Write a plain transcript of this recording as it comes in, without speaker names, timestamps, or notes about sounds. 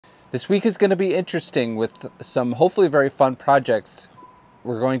This week is going to be interesting with some hopefully very fun projects.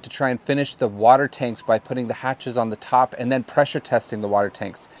 We're going to try and finish the water tanks by putting the hatches on the top and then pressure testing the water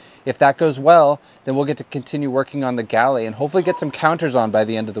tanks. If that goes well, then we'll get to continue working on the Galley and hopefully get some counters on by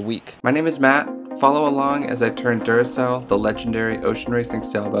the end of the week. My name is Matt. Follow along as I turn Duracell, the legendary ocean racing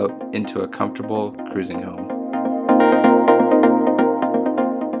sailboat, into a comfortable cruising home.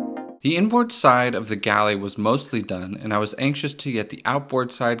 The inboard side of the Galley was mostly done, and I was anxious to get the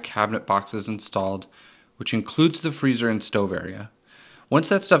outboard side cabinet boxes installed, which includes the freezer and stove area. Once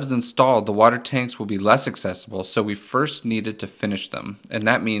that stuff is installed, the water tanks will be less accessible, so we first needed to finish them, and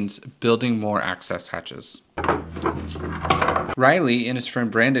that means building more access hatches. Riley and his friend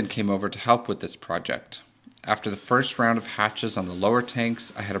Brandon came over to help with this project. After the first round of hatches on the lower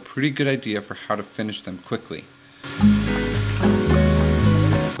tanks, I had a pretty good idea for how to finish them quickly.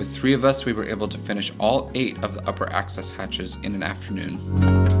 With 3 of us, we were able to finish all 8 of the upper access hatches in an afternoon.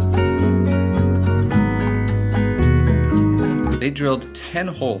 They drilled 10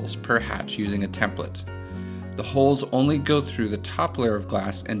 holes per hatch using a template. The holes only go through the top layer of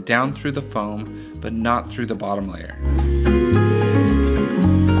glass and down through the foam, but not through the bottom layer.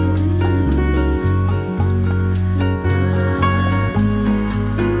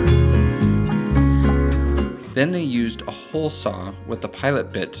 Then they used a hole saw with the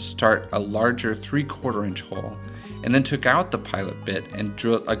pilot bit to start a larger 3/4 inch hole, and then took out the pilot bit and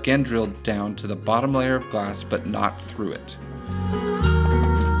drilled down to the bottom layer of glass but not through it.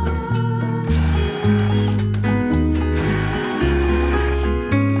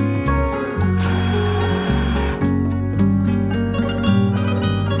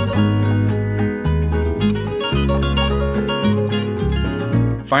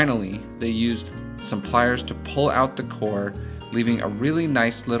 Finally, they used some pliers to pull out the core, leaving a really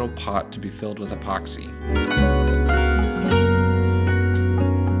nice little pot to be filled with epoxy.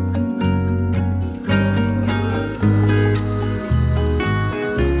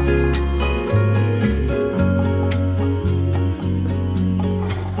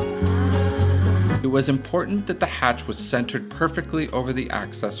 It was important that the hatch was centered perfectly over the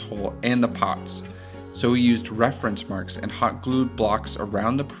access hole and the pots, so we used reference marks and hot glued blocks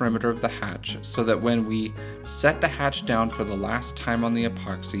around the perimeter of the hatch so that when we set the hatch down for the last time on the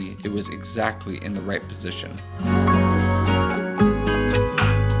epoxy, it was exactly in the right position.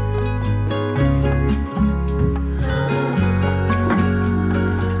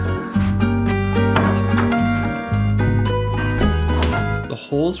 The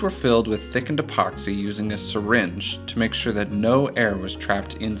holes were filled with thickened epoxy using a syringe to make sure that no air was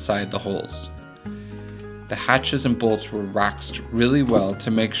trapped inside the holes. The hatches and bolts were waxed really well to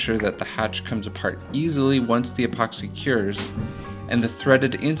make sure that the hatch comes apart easily once the epoxy cures, and the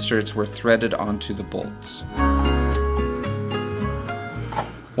threaded inserts were threaded onto the bolts.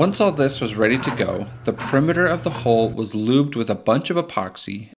 Once all this was ready to go, the perimeter of the hole was lubed with a bunch of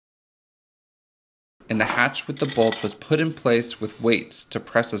epoxy, and the hatch with the bolts was put in place with weights to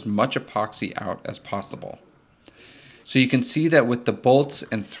press as much epoxy out as possible. So you can see that with the bolts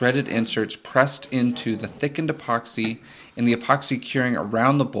and threaded inserts pressed into the thickened epoxy and the epoxy curing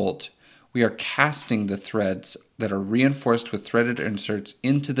around the bolt, we are casting the threads that are reinforced with threaded inserts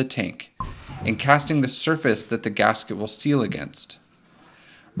into the tank and casting the surface that the gasket will seal against.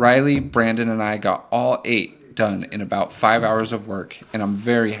 Riley, Brandon, and I got all 8 done in about 5 hours of work, and I'm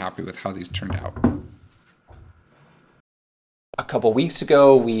very happy with how these turned out. A couple weeks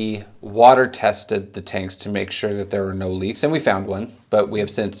ago, we water tested the tanks to make sure that there were no leaks, and we found one, but we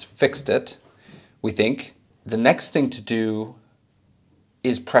have since fixed it, we think. The next thing to do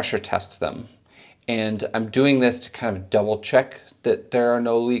is pressure test them. And I'm doing this to kind of double check that there are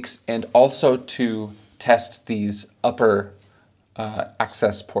no leaks and also to test these upper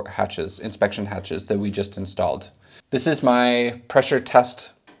access port hatches, inspection hatches that we just installed. This is my pressure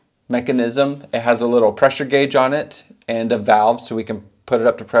test mechanism. It has a little pressure gauge on it and a valve so we can put it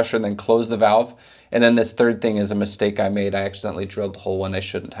up to pressure and then close the valve. And then this third thing is a mistake I made. I accidentally drilled the hole when I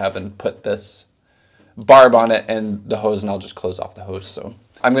shouldn't have and put this barb on it and the hose, and I'll just close off the hose. So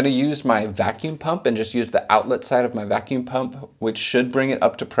I'm going to use my vacuum pump and just use the outlet side of my vacuum pump, which should bring it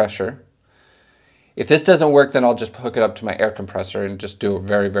up to pressure. If this doesn't work, then I'll just hook it up to my air compressor and just do it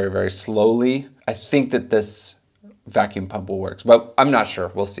very, very, very slowly. I think that this vacuum pump will work, but I'm not sure.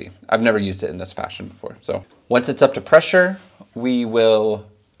 We'll see. I've never used it in this fashion before. So once it's up to pressure, we will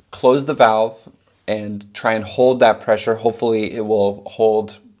close the valve and try and hold that pressure. Hopefully it will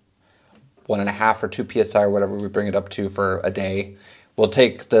hold 1.5 or 2 psi or whatever we bring it up to for a day. We'll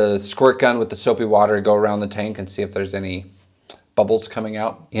take the squirt gun with the soapy water, go around the tank and see if there's any bubbles coming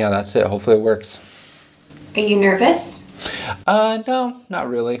out. Yeah, that's it. Hopefully it works. Are you nervous? No, not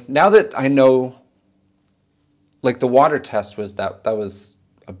really. Now that I know, like the water test was that was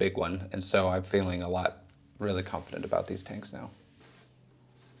a big one, and so I'm feeling really confident about these tanks now.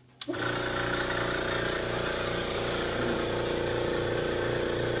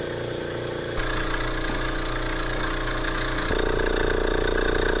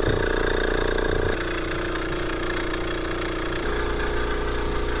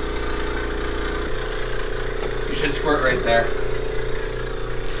 You should squirt right there.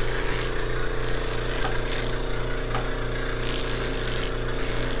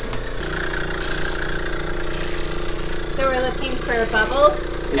 So we're looking for bubbles?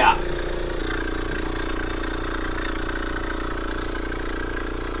 Yeah.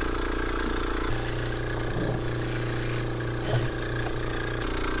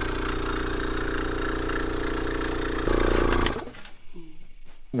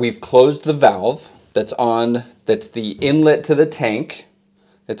 We've closed the valve that's the inlet to the tank.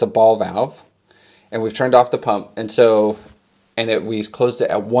 It's a ball valve. And we've turned off the pump. And so, we closed it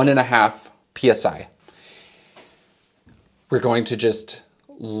at 1.5 PSI. We're going to just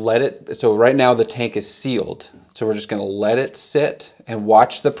let it, so right now the tank is sealed. So we're just gonna let it sit and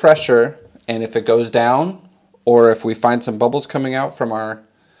watch the pressure. And if it goes down, or if we find some bubbles coming out from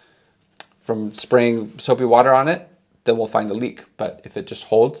spraying soapy water on it, then we'll find a leak. But if it just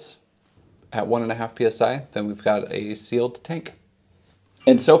holds at 1.5 PSI, then we've got a sealed tank.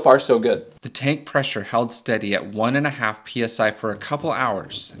 And so far, so good. The tank pressure held steady at 1.5 PSI for a couple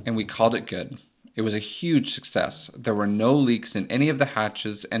hours, and we called it good. It was a huge success. There were no leaks in any of the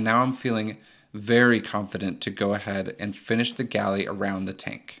hatches, and now I'm feeling very confident to go ahead and finish the galley around the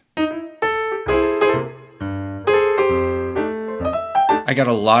tank. I got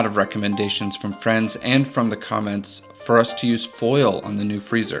a lot of recommendations from friends and from the comments for us to use foil on the new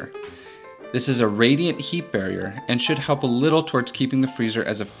freezer. This is a radiant heat barrier and should help a little towards keeping the freezer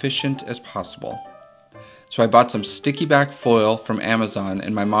as efficient as possible. So I bought some sticky back foil from Amazon,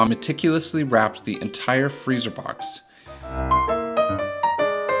 and my mom meticulously wrapped the entire freezer box.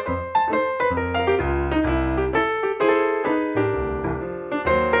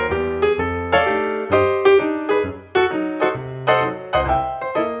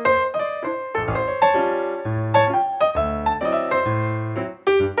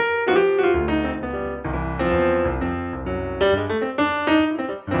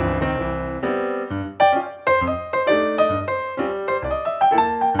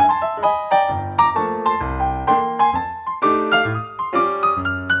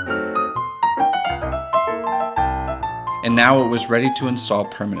 And now it was ready to install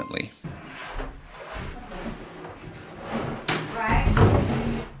permanently.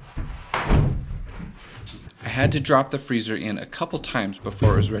 I had to drop the freezer in a couple times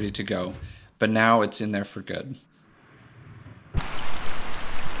before it was ready to go, but now it's in there for good.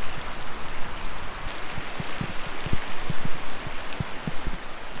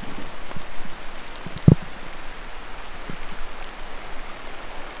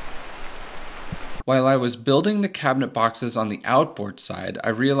 While I was building the cabinet boxes on the outboard side, I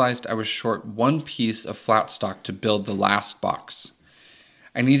realized I was short one piece of flat stock to build the last box.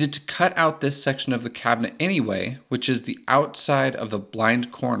 I needed to cut out this section of the cabinet anyway, which is the outside of the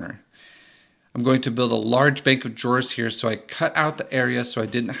blind corner. I'm going to build a large bank of drawers here, so I cut out the area so I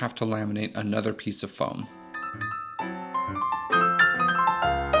didn't have to laminate another piece of foam.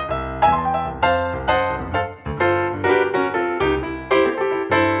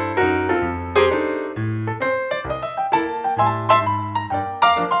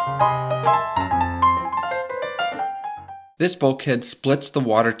 This bulkhead splits the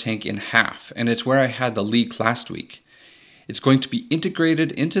water tank in half, and it's where I had the leak last week. It's going to be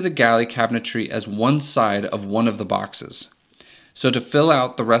integrated into the galley cabinetry as one side of one of the boxes. So to fill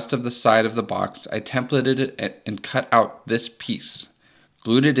out the rest of the side of the box, I templated it and cut out this piece,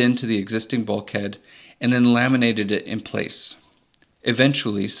 glued it into the existing bulkhead, and then laminated it in place.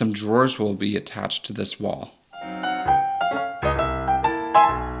 Eventually, some drawers will be attached to this wall.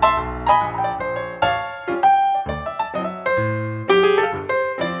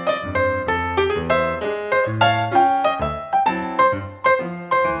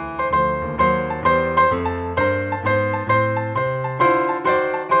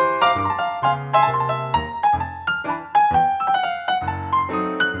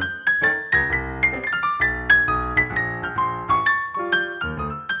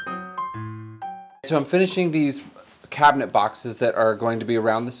 So I'm finishing these cabinet boxes that are going to be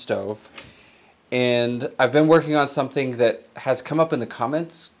around the stove, and I've been working on something that has come up in the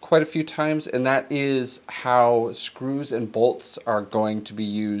comments quite a few times, and that is how screws and bolts are going to be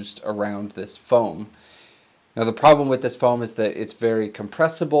used around this foam. Now the problem with this foam is that it's very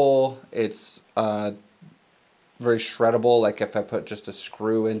compressible, it's very shreddable. Like if I put just a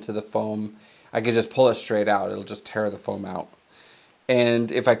screw into the foam, I could just pull it straight out. It'll just tear the foam out.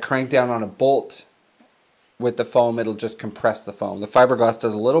 And if I crank down on a bolt with the foam, it'll just compress the foam. The fiberglass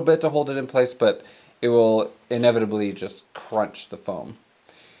does a little bit to hold it in place, but it will inevitably just crunch the foam.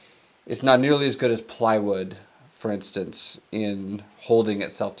 It's not nearly as good as plywood, for instance, in holding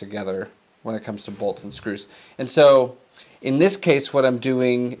itself together when it comes to bolts and screws. And so in this case, what I'm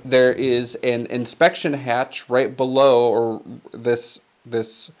doing, there is an inspection hatch right below, or this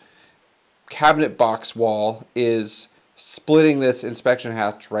cabinet box wall is splitting this inspection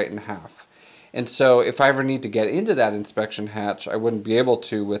hatch right in half. And so if I ever need to get into that inspection hatch, I wouldn't be able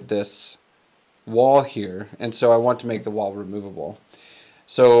to with this wall here. And so I want to make the wall removable.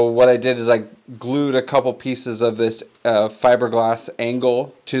 So what I did is I glued a couple pieces of this fiberglass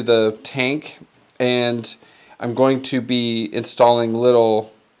angle to the tank, and I'm going to be installing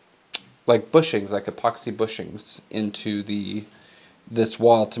little like bushings, like epoxy bushings into this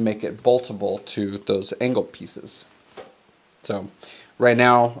wall to make it boltable to those angle pieces. So right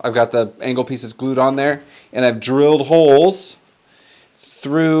now I've got the angle pieces glued on there, and I've drilled holes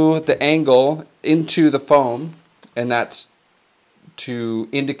through the angle into the foam, and that's to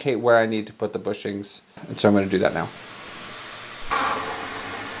indicate where I need to put the bushings. And so I'm going to do that now.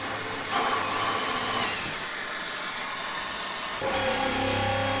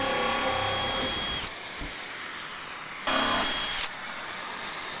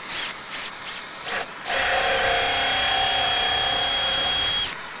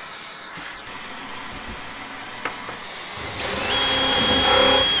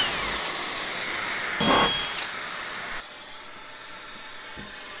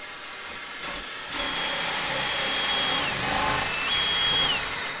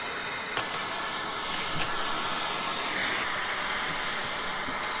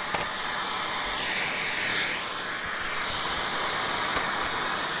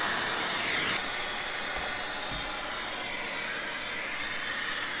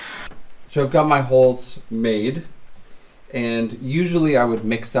 So I've got my holes made, and usually I would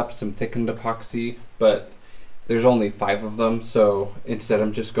mix up some thickened epoxy, but there's only 5 of them, so instead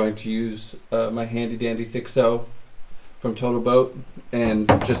I'm just going to use my handy dandy Thixo from Total Boat and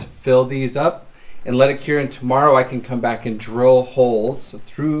just fill these up and let it cure, and tomorrow I can come back and drill holes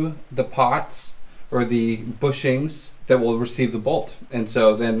through the pots or the bushings that will receive the bolt. And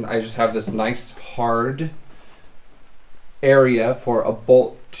so then I just have this nice hard area for a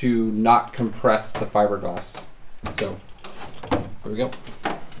bolt to not compress the fiberglass. So here we go.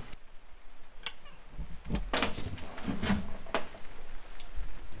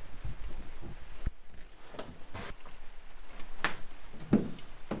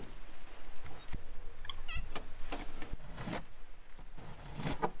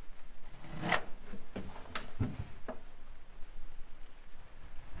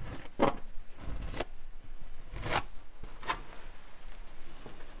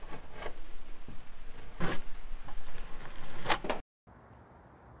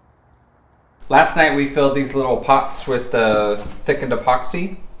 Last night we filled these little pots with thickened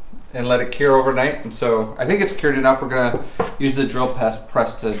epoxy and let it cure overnight, and so I think it's cured enough. We're gonna use the drill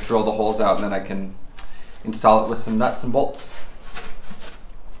press to drill the holes out, and then I can install it with some nuts and bolts.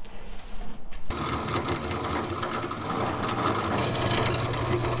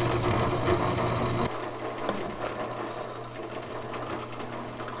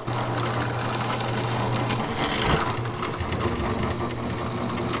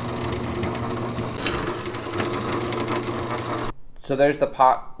 So there's the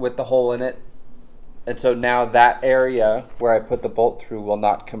pot with the hole in it, and so now that area where I put the bolt through will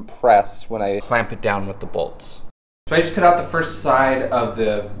not compress when I clamp it down with the bolts. So I just cut out the first side of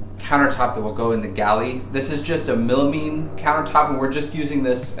the countertop that will go in the galley. This is just a melamine countertop, and we're just using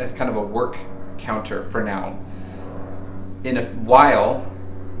this as kind of a work counter for now. In a while,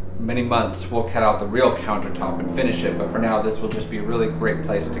 many months, we'll cut out the real countertop and finish it, but for now this will just be a really great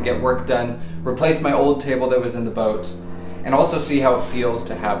place to get work done, replace my old table that was in the boat, and also see how it feels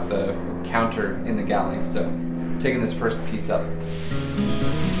to have the counter in the galley. So, taking this first piece up.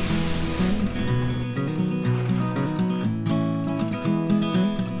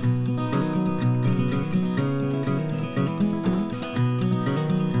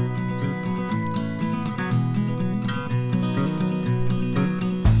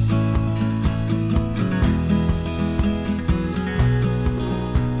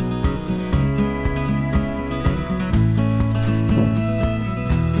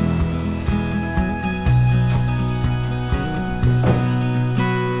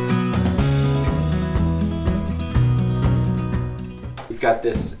 got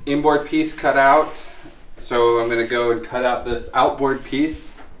this inboard piece cut out. So I'm gonna go and cut out this outboard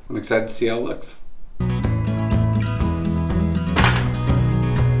piece. I'm excited to see how it looks.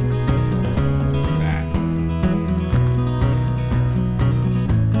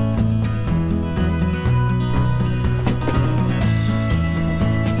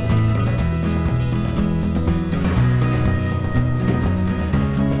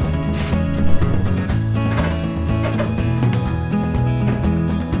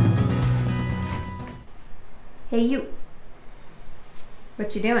 Hey, you.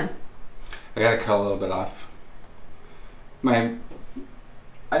 What you doing? I gotta cut a little bit off. My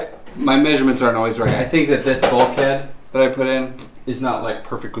measurements aren't always right. I think that this bulkhead that I put in is not like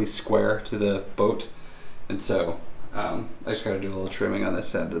perfectly square to the boat, and so I just gotta do a little trimming on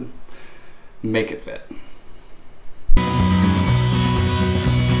this end and make it fit.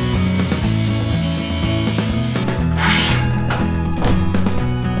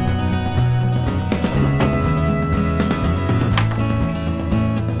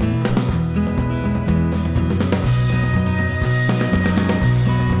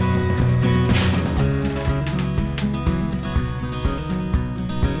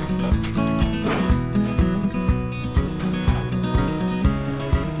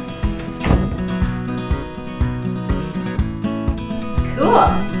 Cool.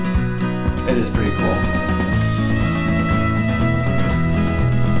 It is pretty cool.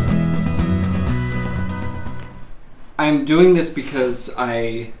 I'm doing this because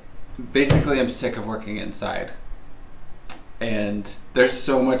I basically am sick of working inside. And there's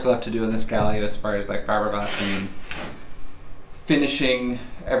so much left to do in this galley as far as like fiberglassing and finishing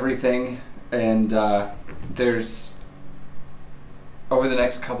everything. And there's, over the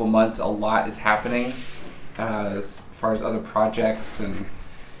next couple months, a lot is happening as far as other projects and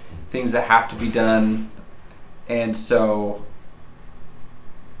things that have to be done. And so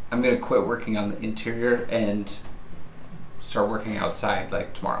I'm gonna quit working on the interior and start working outside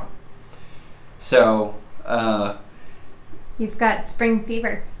like tomorrow. So You've got spring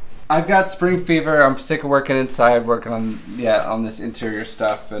fever. I've got spring fever. I'm sick of working inside, working on on this interior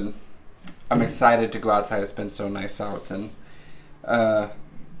stuff, and I'm excited to go outside. It's been so nice out. And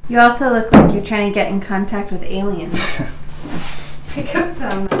You also look like you're trying to get in contact with aliens. Pick up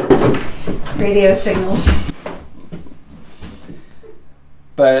some radio signals.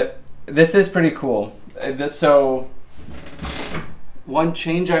 But this is pretty cool. So one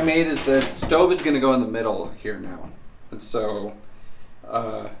change I made is the stove is going to go in the middle here now. And so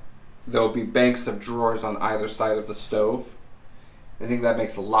there'll be banks of drawers on either side of the stove. I think that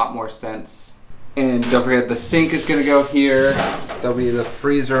makes a lot more sense. And don't forget, the sink is going to go here. There'll be the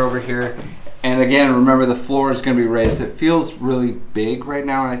freezer over here. And again, remember, the floor is going to be raised. It feels really big right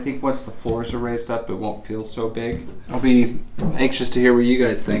now, and I think once the floors are raised up, it won't feel so big. I'll be anxious to hear what you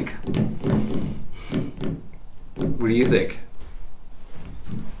guys think. What do you think?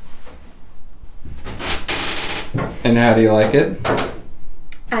 And how do you like it?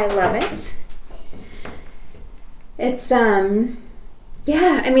 I love it. It's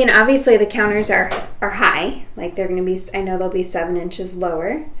yeah, I mean, obviously the counters are high. Like they're gonna be, I know they'll be 7 inches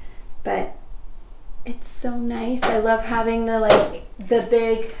lower, but it's so nice. I love having the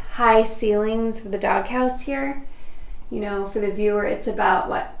big high ceilings for the doghouse here. You know, for the viewer, it's about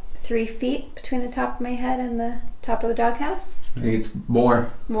what, 3 feet between the top of my head and the top of the doghouse? I think it's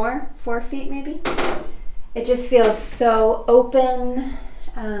more. More? 4 feet maybe? It just feels so open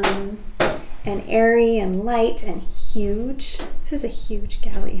and airy and light and huge. This is a huge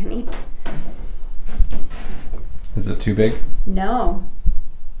galley, honey. Is it too big? No.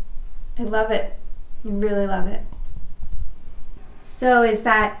 I love it. I really love it. So is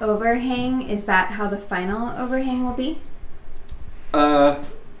that overhang, is that how the final overhang will be?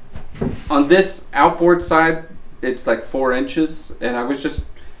 On this outboard side, it's like 4 inches, and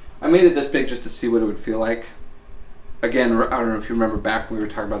I made it this big just to see what it would feel like. Again, I don't know if you remember back when we were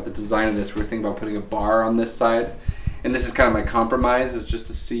talking about the design of this, we were thinking about putting a bar on this side. And this is kind of my compromise, is just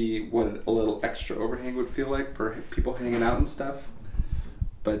to see what a little extra overhang would feel like for people hanging out and stuff.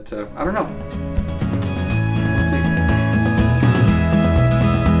 But I don't know.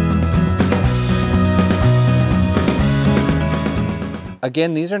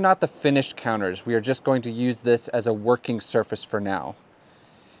 Again, these are not the finished counters. We are just going to use this as a working surface for now.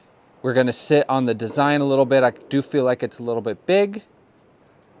 We're going to sit on the design a little bit. I do feel like it's a little bit big.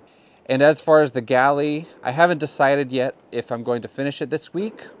 And as far as the galley, I haven't decided yet if I'm going to finish it this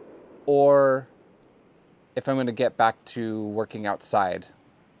week or if I'm going to get back to working outside.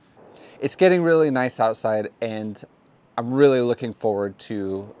 It's getting really nice outside, and I'm really looking forward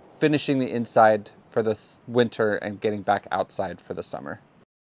to finishing the inside, for the winter and getting back outside for the summer.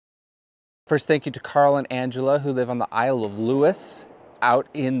 First, thank you to Carl and Angela, who live on the Isle of Lewis, out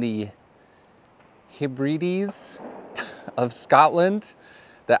in the Hebrides of Scotland,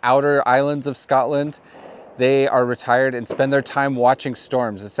 the outer islands of Scotland. They are retired and spend their time watching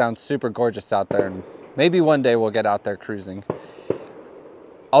storms. It sounds super gorgeous out there, and maybe one day we'll get out there cruising.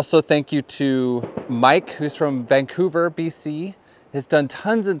 Also, thank you to Mike, who's from Vancouver, BC. Has done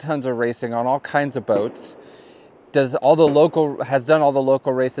tons and tons of racing on all kinds of boats. Has done all the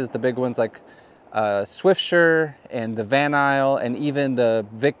local races, the big ones like Swiftsure and the Van Isle and even the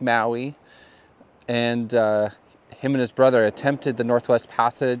Vic Maui. And him and his brother attempted the Northwest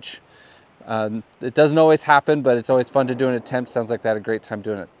Passage. It doesn't always happen, but it's always fun to do an attempt. Sounds like they had a great time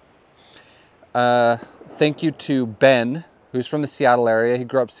doing it. Thank you to Ben, who's from the Seattle area. He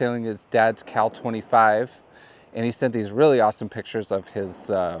grew up sailing his dad's Cal 25, and he sent these really awesome pictures of his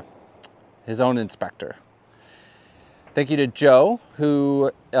own inspector. Thank you to Joe,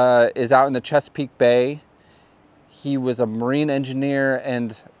 who is out in the Chesapeake Bay. He was a marine engineer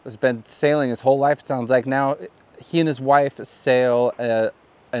and has been sailing his whole life, it sounds like. Now he and his wife sail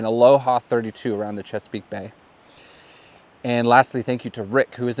an Aloha 32 around the Chesapeake Bay. And lastly, thank you to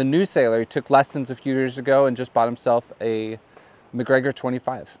Rick, who is a new sailor. He took lessons a few years ago and just bought himself a McGregor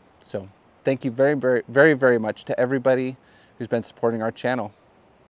 25. So thank you very, very, very, very much to everybody who's been supporting our channel.